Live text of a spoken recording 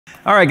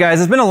All right, guys,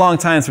 it's been a long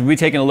time since we've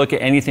taken a look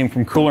at anything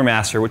from Cooler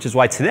Master, which is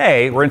why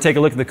today we're gonna take a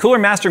look at the Cooler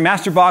Master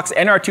Masterbox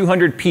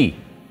NR200p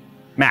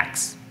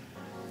MAX.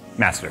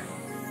 Master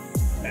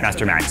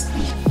Max.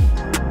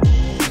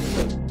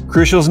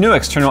 Crucial's new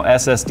external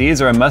SSDs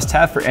are a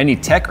must-have for any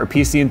tech or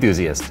PC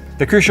enthusiast.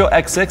 The Crucial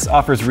X6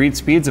 offers read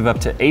speeds of up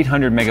to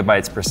 800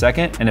 megabytes per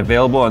second and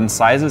available in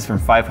sizes from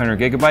 500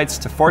 gigabytes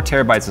to 4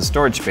 terabytes of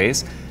storage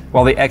space,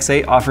 while the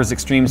X8 offers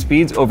extreme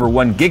speeds over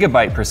 1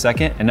 gigabyte per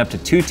second and up to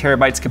 2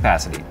 terabytes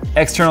capacity.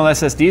 External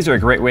SSDs are a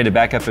great way to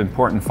back up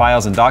important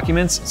files and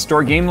documents,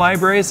 store game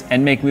libraries,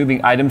 and make moving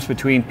items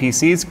between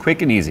PCs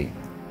quick and easy.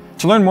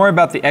 To learn more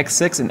about the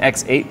X6 and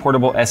X8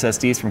 portable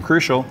SSDs from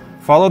Crucial,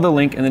 follow the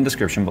link in the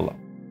description below.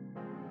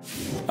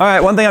 All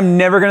right, one thing I'm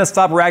never gonna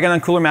stop ragging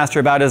on Cooler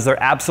Master about is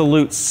their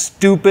absolute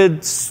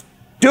stupid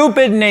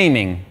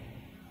naming.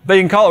 But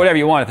you can call it whatever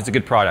you want if it's a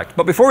good product.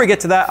 But before we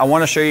get to that, I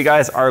wanna show you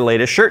guys our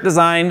latest shirt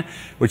design,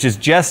 which is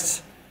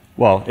just,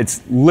 well,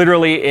 it's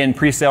literally in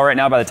pre-sale right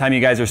now. By the time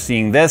you guys are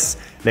seeing this,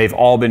 they've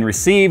all been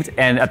received.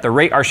 And at the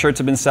rate our shirts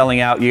have been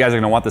selling out, you guys are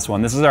gonna want this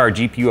one. This is our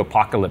GPU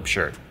Apocalypse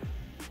shirt.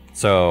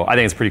 So I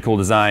think it's a pretty cool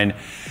design.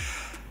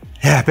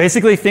 Yeah,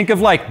 basically think of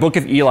like Book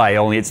of Eli,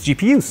 only it's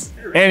GPUs.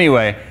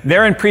 Anyway,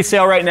 they're in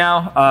pre-sale right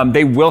now.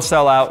 They will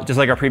sell out just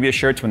like our previous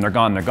shirts. When they're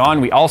gone, they're gone.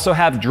 We also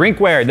have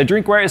drinkware. The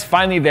drinkware is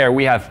finally there.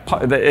 We have,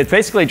 it's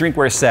basically a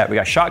drinkware set. We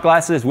got shot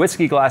glasses,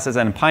 whiskey glasses,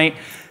 and a pint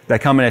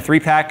that come in a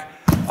 3-pack.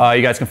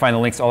 You guys can find the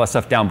links to all that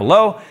stuff down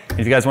below. And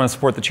if you guys want to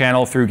support the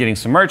channel through getting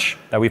some merch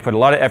that we put a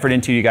lot of effort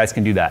into, you guys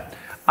can do that.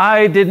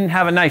 I didn't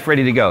have a knife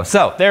ready to go.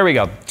 So there we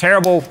go.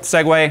 Terrible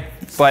segue,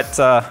 but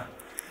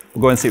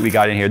we'll go and see what we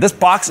got in here. This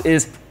box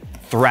is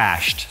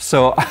thrashed.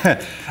 So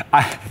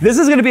this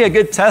is gonna be a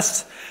good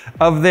test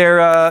of their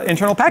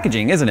internal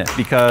packaging, isn't it?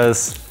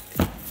 Because,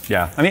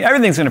 yeah, I mean,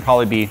 everything's gonna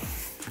probably be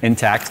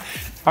intact.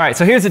 All right,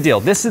 so here's the deal.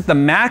 This is the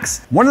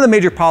Max. One of the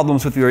major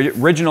problems with the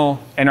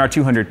original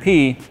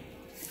NR200p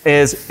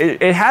is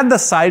it had the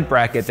side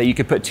bracket that you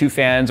could put 2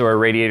 fans or a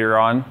radiator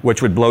on,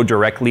 which would blow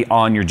directly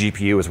on your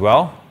GPU as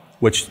well,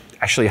 which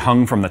actually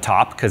hung from the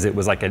top because it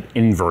was like an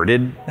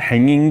inverted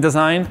hanging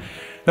design.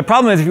 The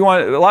problem is if you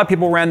want, a lot of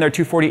people ran their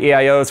 240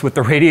 AIOs with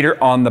the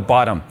radiator on the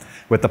bottom,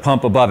 with the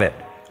pump above it,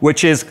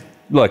 which is,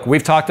 look,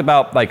 we've talked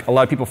about like a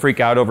lot of people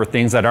freak out over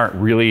things that aren't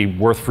really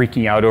worth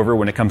freaking out over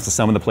when it comes to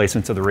some of the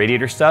placements of the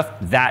radiator stuff.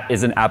 That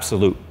is an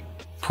absolute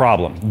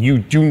problem. You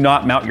do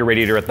not mount your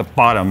radiator at the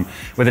bottom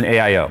with an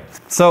AIO.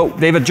 So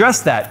they've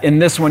addressed that in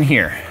this one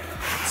here.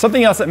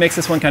 Something else that makes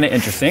this one kind of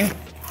interesting.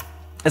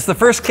 It's the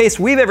first case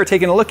we've ever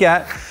taken a look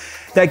at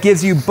that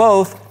gives you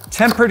both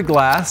tempered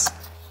glass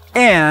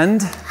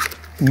and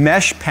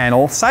mesh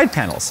panel side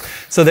panels.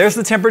 So there's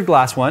the tempered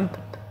glass one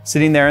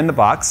sitting there in the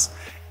box,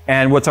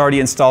 and what's already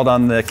installed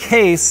on the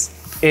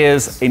case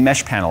is a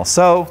mesh panel.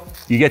 So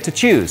you get to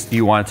choose. Do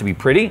you want it to be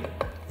pretty,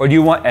 or do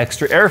you want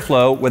extra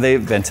airflow with a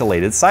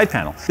ventilated side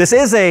panel? This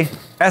is a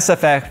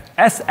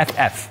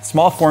SFF,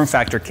 small form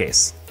factor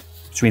case,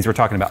 which means we're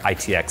talking about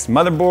ITX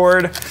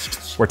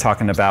motherboard. We're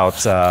talking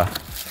about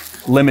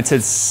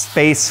limited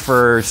space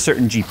for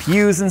certain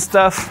GPUs and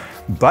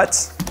stuff,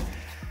 but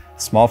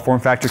small form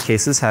factor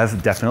cases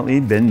have definitely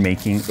been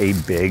making a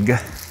big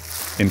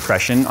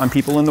impression on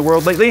people in the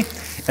world lately,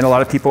 and a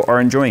lot of people are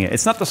enjoying it.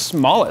 It's not the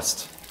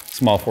smallest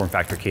small form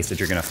factor case that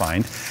you're gonna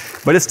find,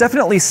 but it's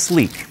definitely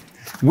sleek.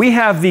 We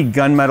have the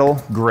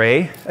gunmetal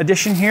gray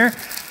edition here.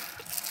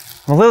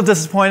 I'm a little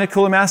disappointed,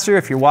 Cooler Master,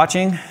 if you're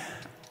watching.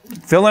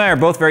 Phil and I are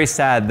both very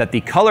sad that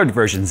the colored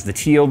versions, the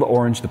teal, the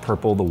orange, the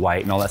purple, the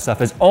white, and all that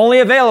stuff is only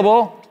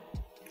available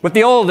with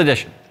the old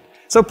edition.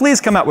 So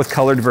please come out with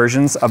colored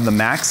versions of the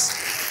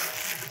Max.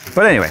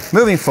 But anyway,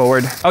 moving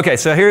forward. Okay,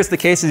 so here's the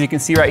case, as you can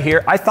see right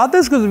here. I thought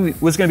this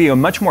was gonna be a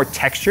much more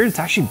textured. It's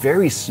actually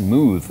very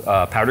smooth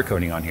powder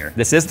coating on here.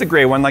 This is the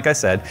gray one, like I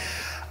said.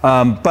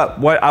 But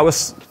what I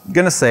was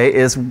gonna say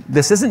is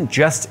this isn't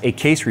just a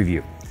case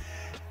review.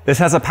 This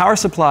has a power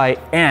supply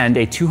and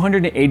a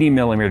 280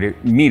 millimeter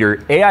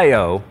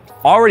AIO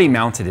already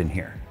mounted in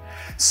here.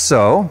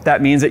 So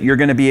that means that you're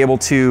gonna be able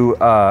to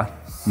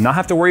not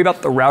have to worry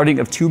about the routing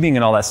of tubing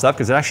and all that stuff,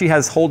 because it actually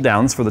has hold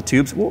downs for the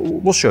tubes.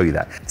 We'll show you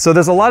that. So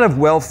there's a lot of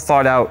well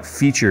thought out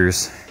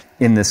features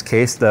in this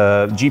case.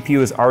 The GPU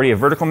is already a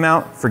vertical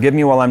mount. Forgive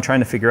me while I'm trying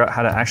to figure out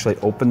how to actually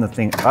open the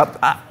thing up.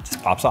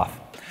 Just pops off.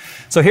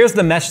 So here's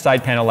the mesh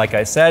side panel, like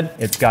I said.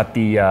 It's got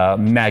the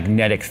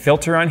magnetic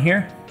filter on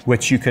here,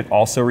 which you could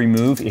also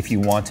remove if you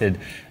wanted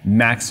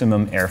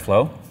maximum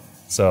airflow.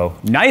 So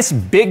nice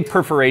big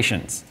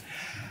perforations.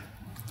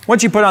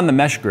 Once you put on the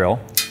mesh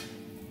grill,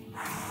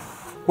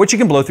 which you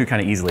can blow through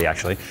kind of easily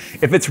actually,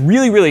 if it's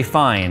really, really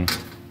fine,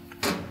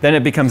 then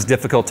it becomes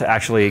difficult to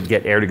actually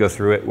get air to go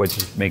through it,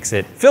 which makes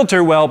it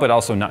filter well, but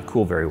also not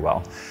cool very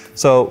well.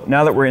 So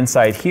now that we're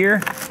inside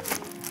here,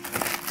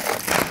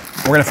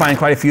 we're gonna find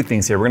quite a few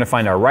things here. We're gonna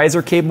find our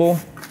riser cable,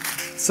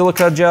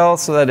 silica gel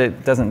so that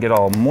it doesn't get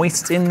all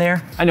moist in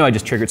there. I know I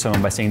just triggered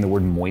someone by saying the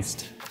word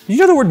moist. Did you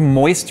know the word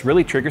moist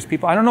really triggers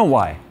people? I don't know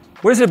why.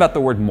 What is it about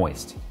the word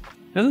moist?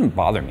 It doesn't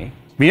bother me.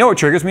 But you know what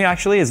triggers me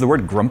actually is the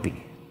word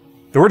grumpy.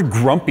 The word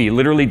grumpy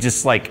literally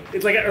just like...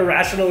 It's like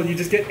irrational and you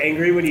just get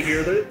angry when you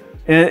hear it.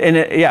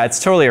 Yeah, it's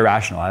totally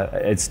irrational.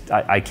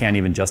 I can't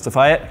even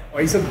justify it. Why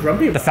are you so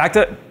grumpy about The fact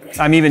that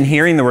I'm even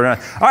hearing the word... All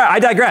right, I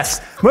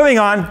digress. Moving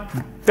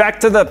on, back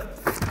to the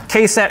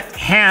case at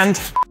hand.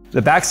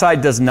 The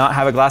backside does not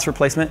have a glass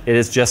replacement. It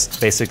is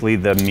just basically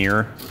the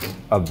mirror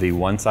of the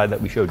one side that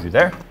we showed you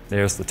there.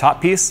 There's the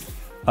top piece.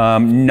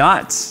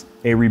 Not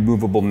a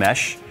removable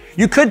mesh.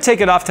 You could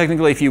take it off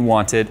technically if you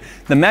wanted.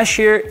 The mesh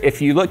here,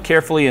 if you look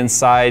carefully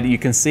inside, you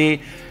can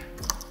see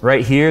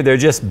right here, they're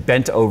just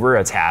bent over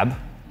a tab.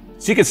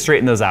 So you could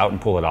straighten those out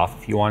and pull it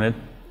off if you wanted.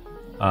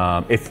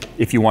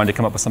 If you wanted to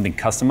come up with something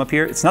custom up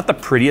here. It's not the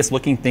prettiest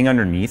looking thing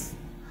underneath.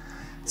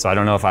 So I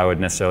don't know if I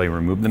would necessarily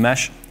remove the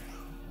mesh.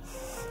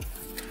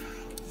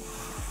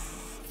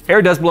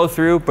 Air does blow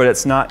through, but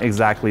it's not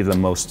exactly the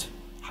most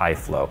high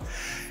flow.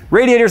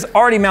 Radiator's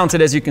already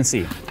mounted, as you can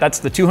see. That's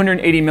the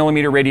 280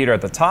 millimeter radiator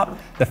at the top.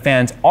 The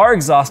fans are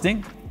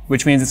exhausting,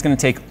 which means it's gonna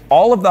take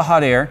all of the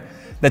hot air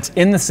that's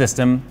in the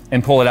system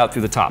and pull it out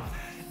through the top.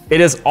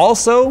 It is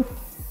also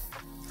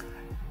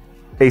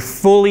a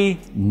fully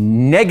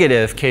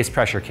negative case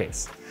pressure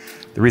case.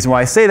 The reason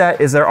why I say that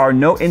is there are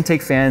no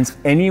intake fans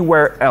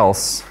anywhere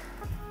else.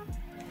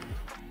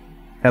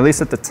 At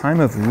least at the time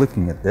of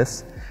looking at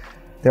this,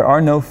 there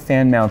are no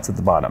fan mounts at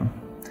the bottom.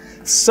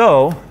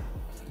 So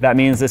that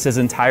means this is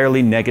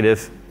entirely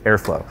negative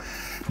airflow.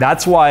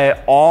 That's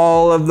why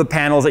all of the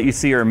panels that you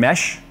see are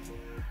mesh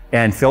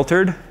and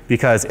filtered,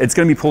 because it's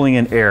gonna be pulling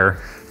in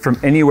air from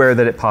anywhere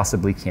that it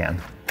possibly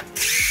can.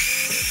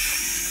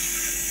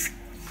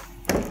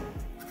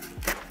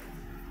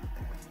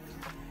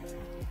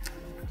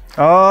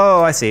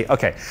 Oh, I see,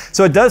 okay.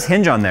 So it does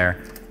hinge on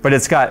there, but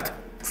it's got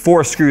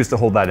 4 screws to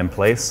hold that in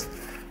place.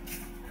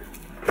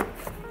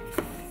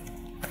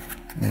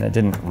 And that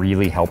didn't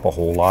really help a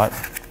whole lot.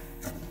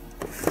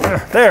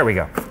 There we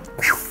go.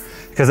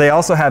 Because they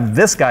also have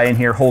this guy in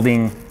here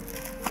holding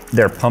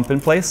their pump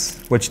in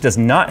place, which does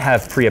not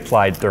have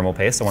pre-applied thermal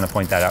paste. I want to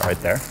point that out right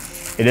there.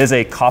 It is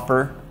a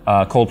copper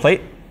cold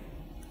plate.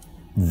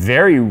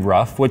 Very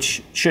rough,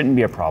 which shouldn't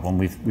be a problem.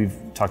 We've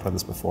talked about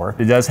this before.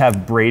 It does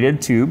have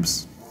braided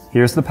tubes.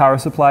 Here's the power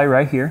supply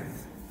right here.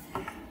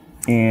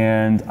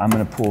 And I'm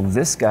gonna pull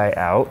this guy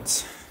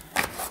out.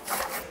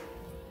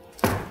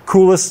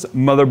 Coolest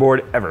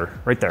motherboard ever,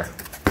 right there.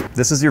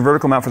 This is your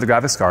vertical mount for the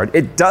graphics card.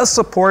 It does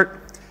support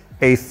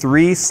a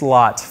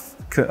 3-slot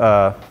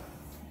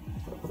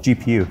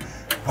GPU.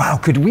 Wow,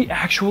 could we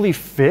actually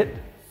fit?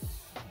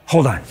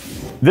 Hold on.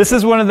 This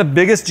is one of the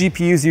biggest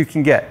GPUs you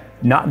can get.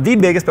 Not the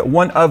biggest, but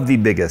one of the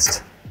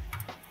biggest.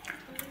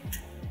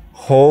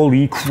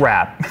 Holy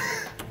crap.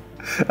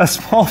 A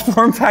small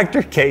form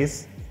factor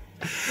case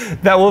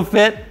that will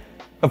fit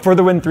a For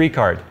the Win 3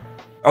 card.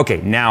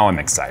 Okay, now I'm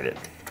excited.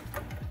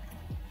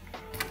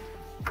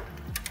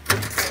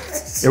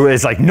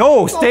 It's like,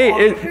 no, stay.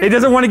 It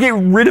doesn't want to get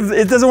rid of,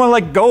 it doesn't want to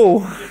let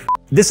go.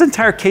 This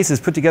entire case is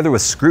put together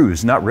with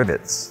screws, not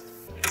rivets.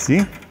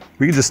 See?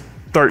 We could just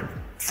start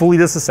fully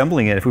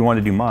disassembling it if we want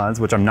to do mods,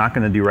 which I'm not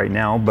going to do right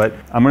now, but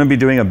I'm going to be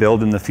doing a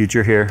build in the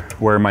future here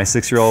where my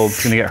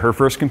 6-year-old's going to get her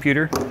first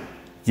computer.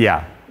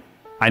 Yeah,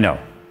 I know.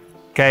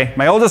 Okay,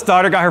 my oldest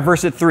daughter got her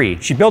first at 3.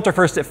 She built her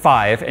first at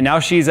 5, and now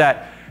she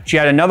had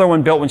another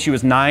one built when she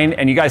was 9,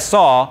 and you guys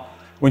saw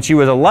when she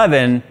was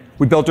 11,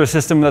 we built her a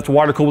system that's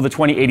water cooled with a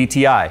 2080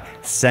 Ti.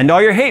 Send all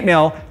your hate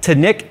mail to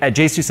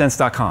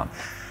nick@j2sense.com.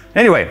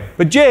 Anyway,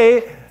 but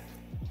Jay,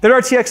 that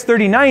RTX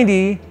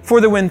 3090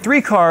 For the Win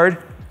 3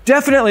 card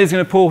definitely is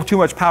going to pull too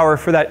much power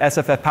for that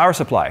SFF power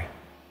supply,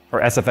 or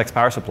SFX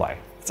power supply.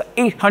 It's an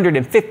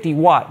 850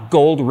 watt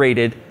gold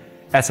rated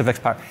SFX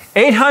power.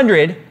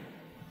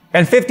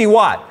 850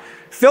 watt.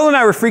 Phil and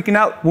I were freaking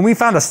out when we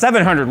found a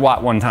 700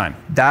 watt one time.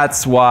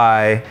 That's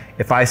why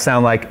if I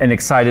sound like an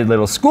excited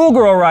little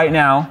schoolgirl right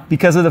now,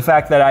 because of the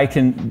fact that I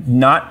can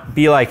not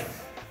be like,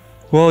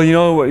 well, you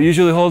know what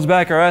usually holds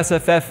back our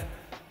SFF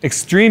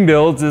extreme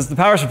builds is the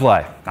power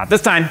supply. Not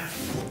this time.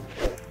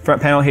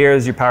 Front panel here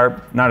is your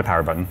power, not a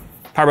power button.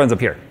 Power button's up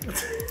here.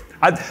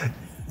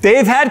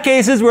 They've had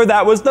cases where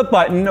that was the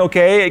button,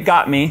 okay, it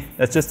got me.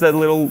 That's just that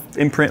little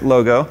imprint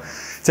logo.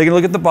 Taking a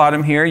look at the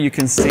bottom here, you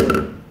can see,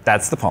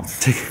 that's the pump.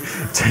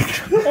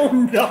 Oh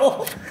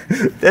no.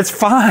 It's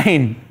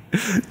fine.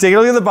 Take a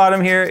look at the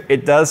bottom here.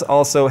 It does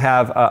also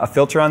have a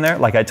filter on there.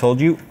 Like I told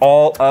you,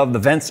 all of the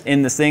vents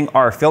in this thing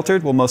are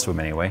filtered. Well, most of them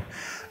anyway,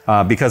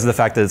 because of the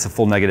fact that it's a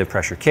full negative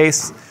pressure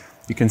case.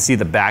 You can see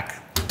the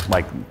back,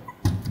 like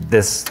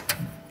this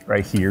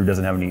right here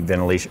doesn't have any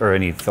ventilation or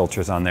any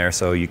filters on there,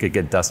 so you could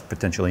get dust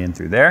potentially in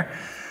through there.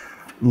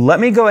 Let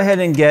me go ahead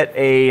and get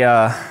a,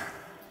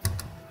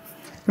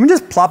 let me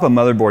just plop a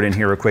motherboard in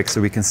here real quick so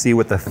we can see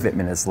what the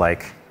fitment is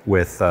like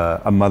with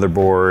a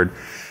motherboard.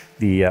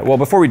 Well,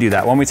 before we do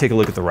that, why don't we take a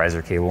look at the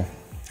riser cable,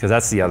 because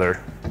that's the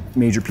other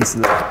major piece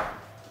of the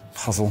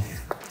puzzle.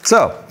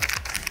 So,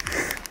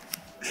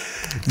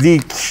 the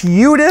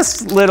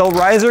cutest little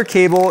riser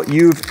cable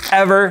you've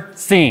ever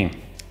seen.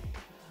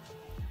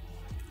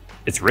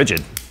 It's rigid.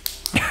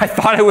 I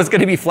thought it was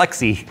going to be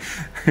flexy.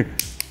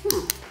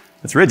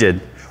 It's rigid.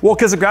 Well,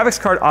 because the graphics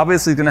card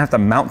obviously is gonna have to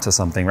mount to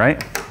something,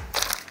 right?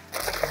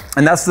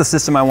 And that's the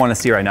system I wanna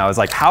see right now, is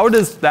like, how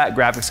does that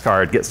graphics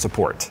card get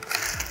support?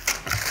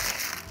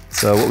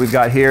 So what we've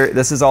got here,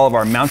 this is all of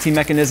our mounting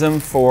mechanism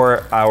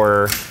for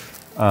our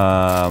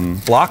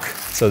block.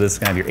 So this is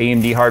kind of your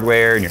AMD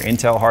hardware and your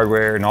Intel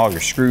hardware and all your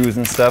screws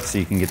and stuff, so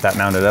you can get that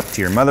mounted up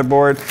to your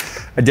motherboard.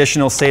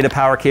 Additional SATA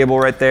power cable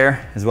right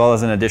there, as well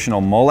as an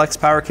additional Molex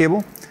power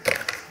cable.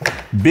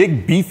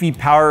 Big beefy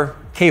power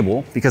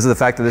cable because of the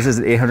fact that this is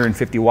an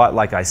 850 watt,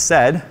 like I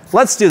said.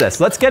 Let's do this.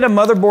 Let's get a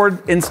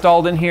motherboard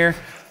installed in here.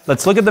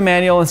 Let's look at the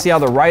manual and see how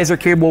the riser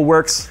cable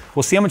works.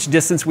 We'll see how much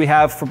distance we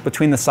have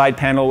between the side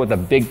panel with a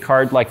big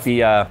card like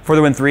the For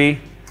the Win 3.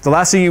 The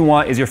last thing you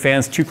want is your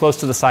fans too close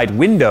to the side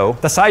window.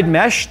 The side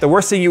mesh, the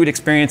worst thing you would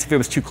experience if it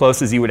was too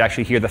close is you would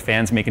actually hear the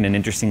fans making an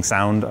interesting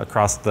sound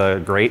across the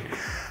grate.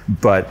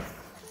 But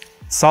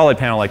solid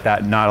panel like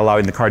that, not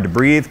allowing the card to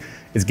breathe,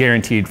 is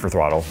guaranteed for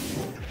throttle.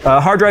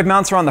 Hard drive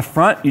mounts are on the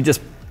front. You just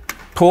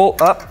pull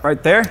up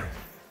right there.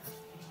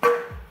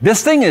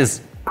 This thing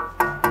is...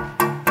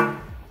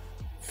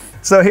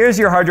 So here's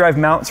your hard drive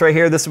mounts right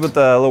here. This is what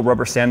the little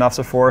rubber standoffs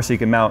are for. So you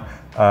can mount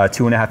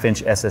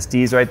 2.5-inch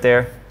SSDs right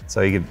there.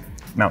 So you can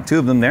mount 2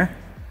 of them there.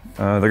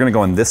 They're gonna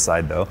go on this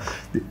side though.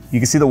 You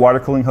can see the water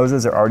cooling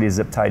hoses are already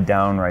zip tied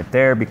down right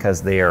there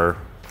because they are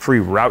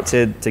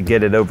pre-routed to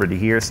get it over to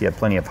here, so you have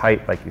plenty of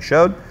height like you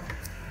showed.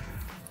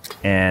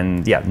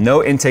 And yeah,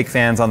 no intake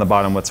fans on the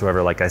bottom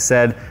whatsoever, like I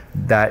said.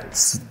 That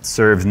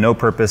serves no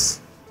purpose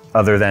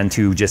other than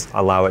to just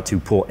allow it to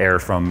pull air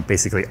from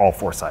basically all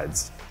 4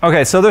 sides.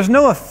 Okay, so there's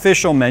no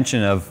official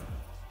mention of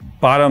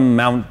bottom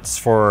mounts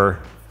for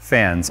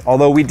fans,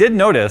 although we did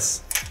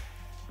notice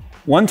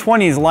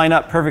 120s line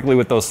up perfectly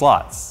with those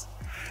slots.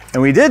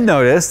 And we did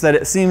notice that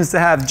it seems to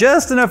have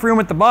just enough room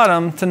at the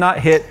bottom to not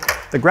hit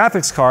the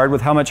graphics card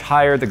with how much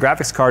higher the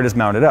graphics card is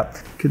mounted up.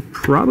 Could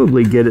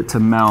probably get it to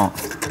mount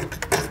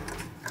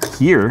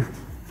here.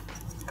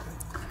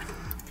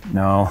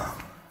 No.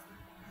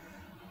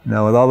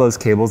 No, with all those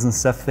cables and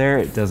stuff there,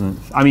 it doesn't.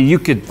 I mean, you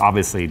could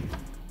obviously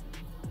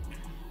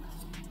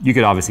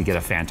get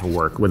a fan to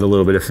work with a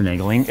little bit of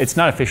finagling. It's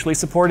not officially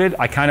supported.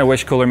 I kind of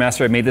wish Cooler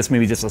Master had made this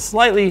maybe just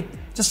slightly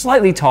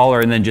taller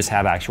and then just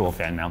have actual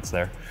fan mounts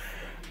there.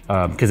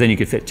 Because then you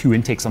could fit 2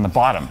 intakes on the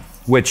bottom,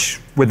 which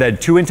with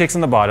that 2 intakes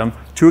on the bottom,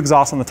 2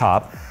 exhausts on the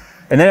top,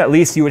 and then at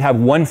least you would have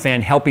 1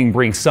 fan helping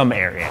bring some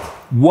air in.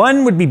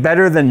 1 would be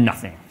better than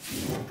nothing.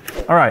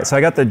 All right, so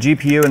I got the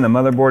GPU and the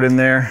motherboard in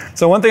there.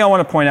 So one thing I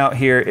want to point out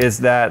here is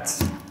that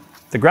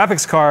the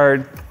graphics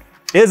card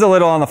is a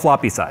little on the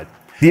floppy side.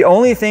 The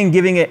only thing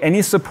giving it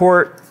any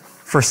support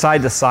for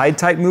side-to-side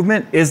type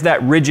movement is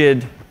that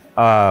rigid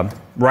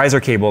riser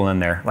cable in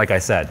there, like I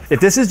said.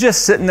 If this is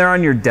just sitting there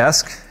on your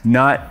desk,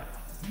 not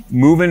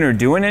moving or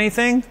doing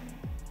anything,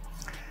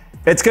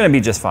 it's gonna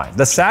be just fine.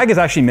 The sag is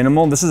actually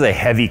minimal. This is a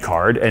heavy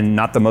card and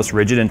not the most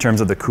rigid in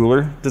terms of the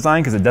cooler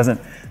design because it doesn't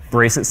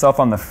brace itself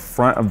on the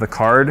front of the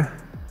card.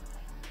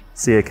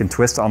 See, it can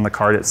twist on the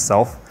card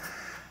itself.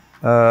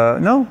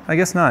 No, I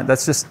guess not.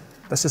 That's just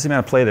the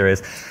amount of play there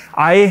is.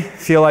 I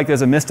feel like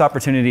there's a missed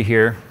opportunity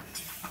here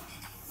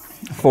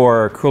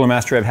for Cooler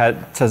Master to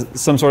have had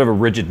some sort of a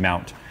rigid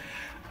mount.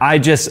 I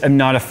just am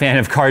not a fan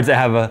of cards that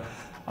have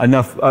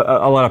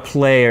a lot of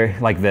play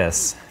like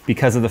this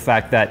because of the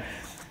fact that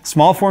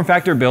small form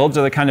factor builds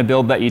are the kind of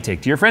build that you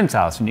take to your friend's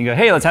house and you go,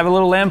 hey, let's have a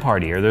little LAN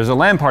party, or there's a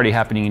LAN party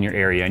happening in your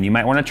area and you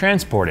might want to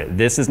transport it.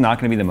 This is not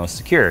going to be the most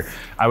secure.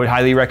 I would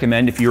highly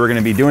recommend, if you were going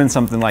to be doing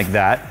something like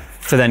that,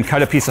 to then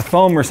cut a piece of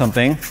foam or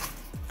something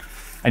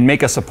and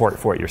make a support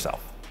for it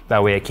yourself.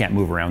 That way it can't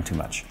move around too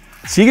much.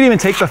 So you can even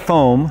take the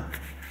foam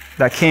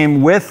that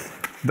came with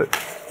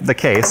the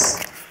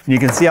case, and you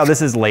can see how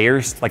this is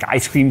layers, like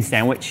ice cream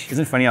sandwich.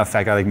 Isn't it funny how a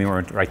fat guy like me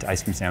will write to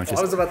ice cream sandwiches?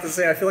 I was about to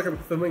say, I feel like I'm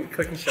filming a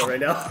cooking show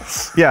right now.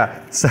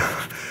 Yeah, so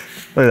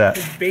look at that.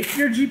 Bake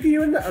your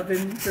GPU in the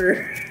oven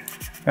for...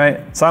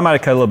 Right, so I might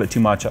have cut a little bit too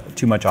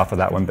much off of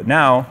that one, but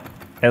now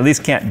at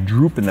least can't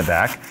droop in the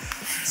back.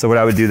 So what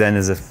I would do then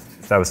is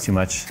if that was too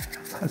much,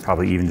 I'd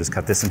probably even just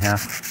cut this in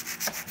half.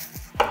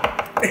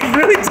 It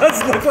really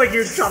does look like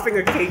you're chopping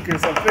a cake or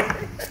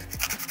something.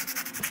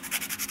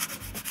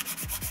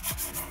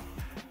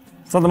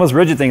 It's not the most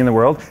rigid thing in the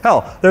world.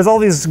 Hell, there's all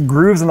these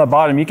grooves on the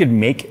bottom you could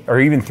make or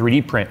even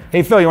 3D print.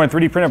 Hey Phil, you want to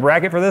 3D print a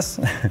bracket for this?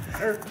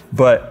 Sure.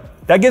 But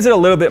that gives it a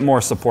little bit more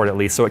support at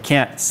least, so it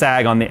can't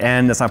sag on the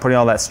end. It's not putting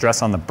all that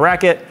stress on the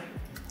bracket.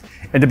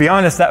 And to be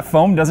honest, that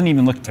foam doesn't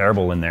even look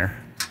terrible in there.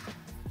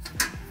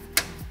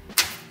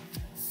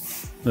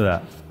 Look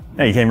at that.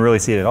 Yeah, you can't really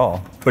see it at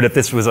all. But if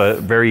this was a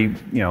very,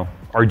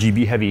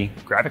 RGB heavy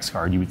graphics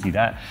card, you would see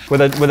that.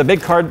 With a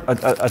big card, a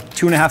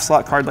 2.5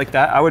 slot card like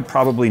that, I would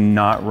probably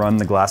not run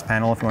the glass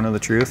panel if you want to know the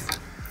truth.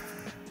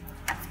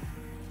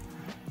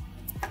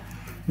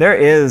 There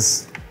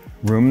is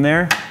room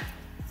there.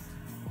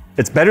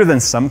 It's better than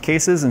some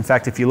cases. In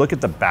fact, if you look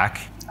at the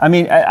back, I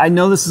mean, I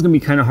know this is gonna be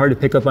kind of hard to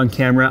pick up on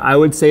camera. I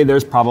would say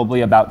there's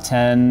probably about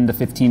 10 to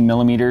 15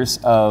 millimeters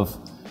of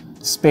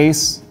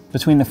space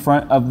between the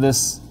front of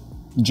this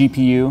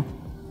GPU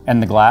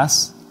and the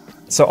glass.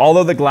 So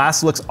although the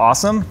glass looks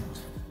awesome,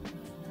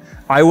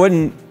 I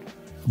wouldn't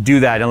do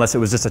that unless it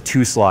was just a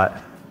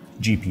 2-slot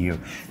GPU.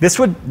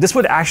 This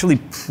would actually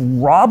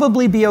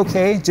probably be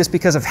okay just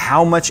because of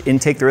how much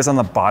intake there is on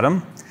the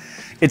bottom.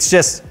 It's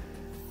just,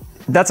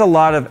 that's a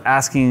lot of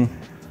asking.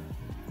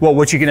 Well,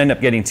 what you can end up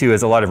getting too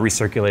is a lot of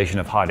recirculation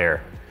of hot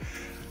air.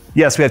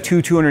 Yes, we have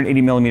two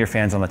 280mm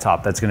fans on the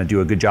top. That's gonna do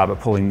a good job at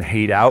pulling the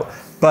heat out.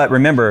 But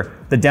remember,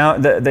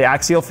 the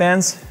axial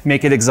fans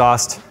make it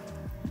exhaust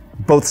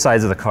both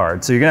sides of the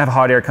card. So you're gonna have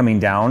hot air coming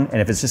down, and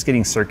if it's just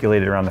getting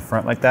circulated around the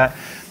front like that,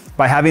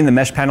 by having the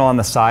mesh panel on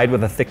the side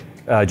with a thick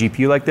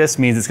GPU like this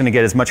means it's gonna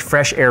get as much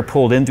fresh air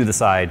pulled in through the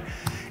side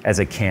as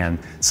it can.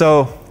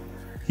 So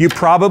you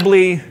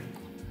probably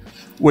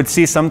would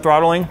see some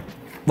throttling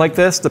like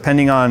this,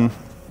 depending on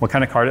what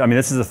kind of card. I mean,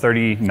 this is a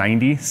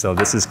 3090, so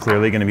this is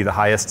clearly gonna be the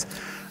highest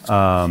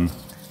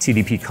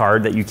TDP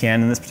card that you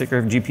can in this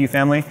particular GPU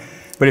family.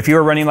 But if you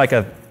were running like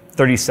a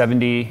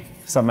 3070,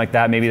 something like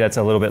that, maybe that's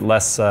a little bit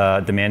less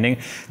demanding.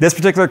 This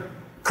particular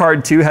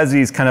card too has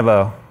these kind of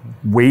a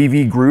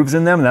wavy grooves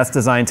in them, and that's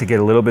designed to get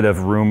a little bit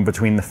of room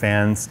between the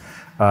fans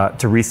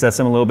to recess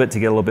them a little bit to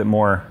get a little bit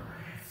more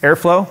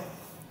airflow.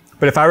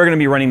 But if I were gonna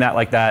be running that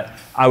like that,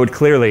 I would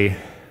clearly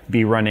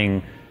be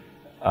running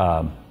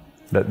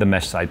the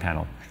mesh side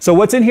panel. So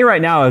what's in here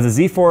right now is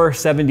a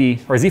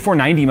Z470 or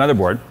Z490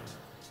 motherboard,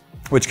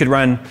 which could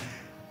run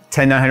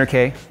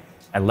 10900K,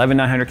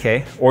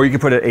 11900K, or you could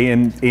put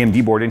an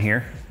AMD board in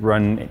here,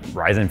 run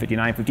Ryzen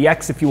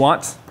 5950X if you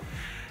want,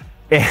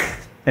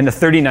 and a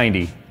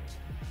 3090,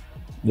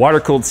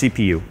 water-cooled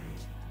CPU,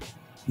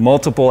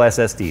 multiple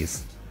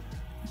SSDs,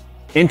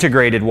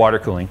 integrated water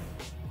cooling,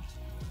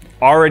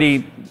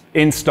 already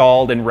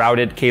installed and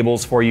routed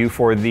cables for you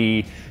for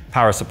the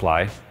power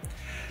supply,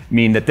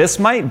 mean that this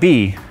might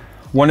be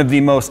one of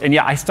the most, and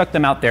yeah, I stuck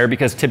them out there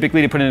because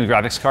typically to put in a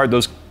graphics card,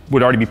 those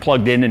would already be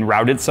plugged in and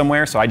routed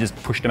somewhere, so I just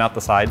pushed them out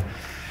the side.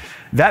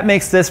 That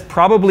makes this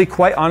probably,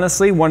 quite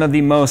honestly, one of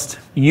the most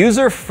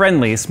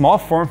user-friendly small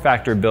form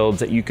factor builds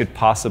that you could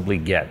possibly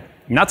get.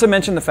 Not to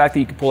mention the fact that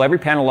you could pull every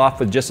panel off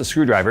with just a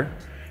screwdriver,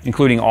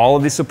 including all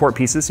of the support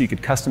pieces, so you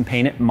could custom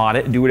paint it, mod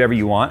it, do whatever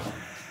you want.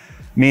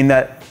 Mean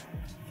that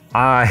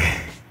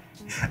I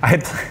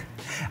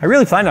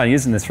really planned on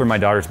using this for my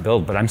daughter's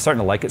build, but I'm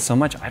starting to like it so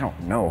much, I don't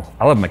know.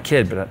 I love my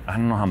kid, but I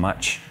don't know how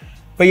much.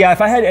 But yeah,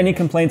 if I had any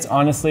complaints,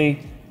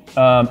 honestly,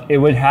 it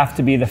would have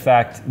to be the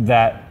fact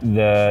that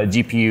the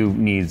GPU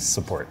needs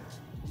support.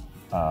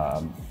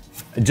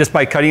 Just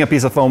by cutting a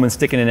piece of foam and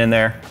sticking it in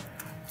there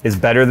is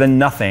better than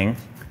nothing.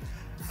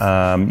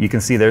 You can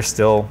see there's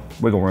still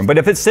wiggle room. But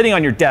if it's sitting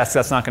on your desk,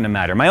 that's not gonna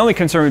matter. My only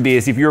concern would be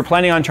is if you were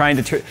planning on trying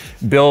to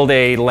build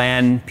a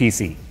LAN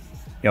PC,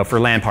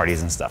 for LAN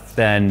parties and stuff,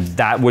 then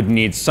that would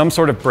need some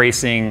sort of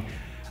bracing.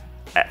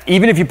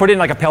 Even if you put it in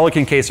like a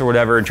Pelican case or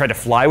whatever and try to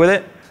fly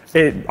with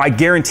it, I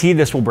guarantee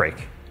this will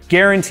break.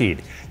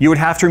 Guaranteed. You would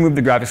have to remove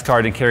the graphics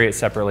card and carry it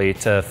separately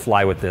to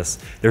fly with this.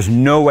 There's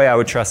no way I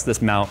would trust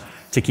this mount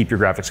to keep your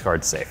graphics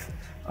card safe.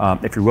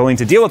 If you're willing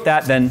to deal with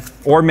that, then,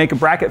 or make a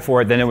bracket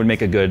for it, then it would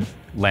make a good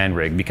LAN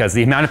rig, because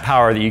the amount of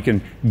power that you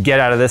can get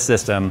out of this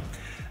system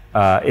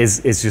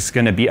is just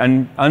gonna be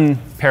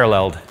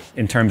unparalleled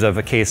in terms of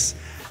a case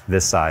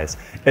this size.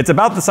 It's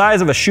about the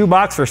size of a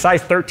shoebox for a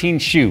size 13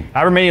 shoe.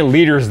 However many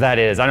liters that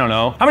is, I don't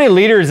know. How many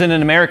liters in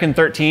an American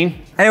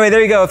 13? Anyway,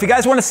 there you go. If you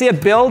guys want to see a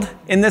build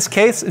in this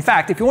case, in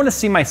fact, if you want to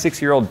see my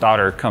 6-year-old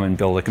daughter come and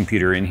build a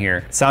computer in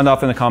here, sound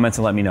off in the comments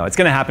and let me know. It's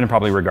gonna happen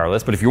probably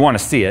regardless, but if you want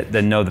to see it,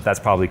 then know that that's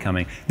probably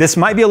coming. This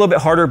might be a little bit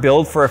harder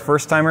build for a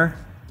first timer.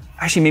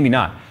 Actually, maybe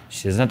not.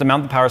 She doesn't have to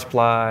mount the power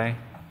supply.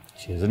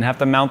 She doesn't have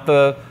to mount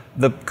the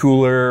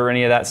cooler or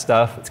any of that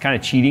stuff. It's kind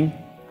of cheating.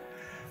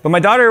 But my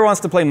daughter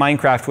wants to play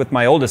Minecraft with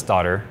my oldest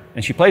daughter,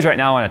 and she plays right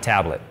now on a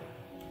tablet.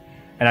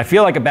 And I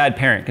feel like a bad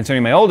parent,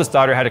 considering my oldest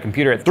daughter had a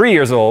computer at 3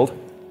 years old,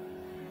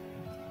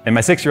 and my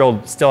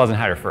 6-year-old still hasn't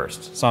had her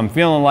first. So I'm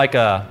feeling like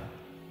a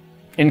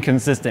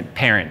inconsistent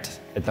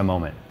parent at the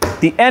moment.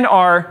 The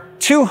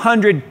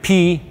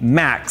NR200p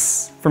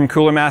MAX from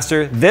Cooler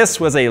Master. This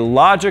was a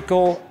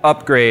logical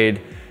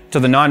upgrade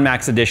to the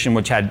non-Max edition,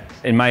 which had,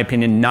 in my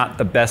opinion, not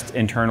the best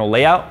internal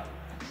layout.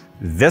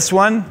 This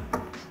one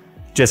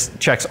just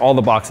checks all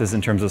the boxes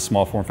in terms of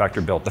small form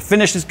factor build. The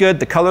finish is good,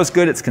 the color's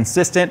good, it's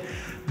consistent.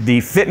 The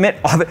fitment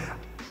of it.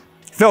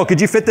 Phil, could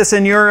you fit this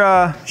in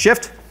your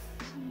shift?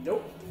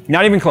 Nope.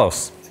 Not even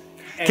close.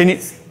 Can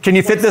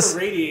you fit this?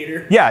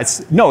 Radiator. Yeah,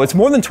 it's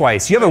more than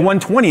twice. You have a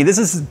 120. This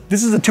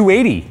is a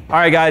 280. All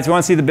right, guys, if you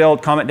want to see the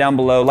build, comment down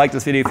below. Like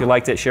this video if you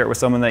liked it. Share it with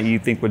someone that you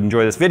think would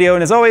enjoy this video.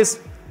 And as always,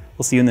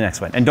 we'll see you in the next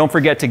one. And don't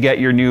forget to get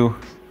your new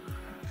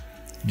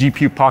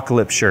GPU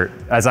Apocalypse shirt,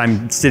 as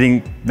I'm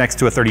sitting next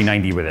to a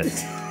 3090 with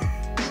it.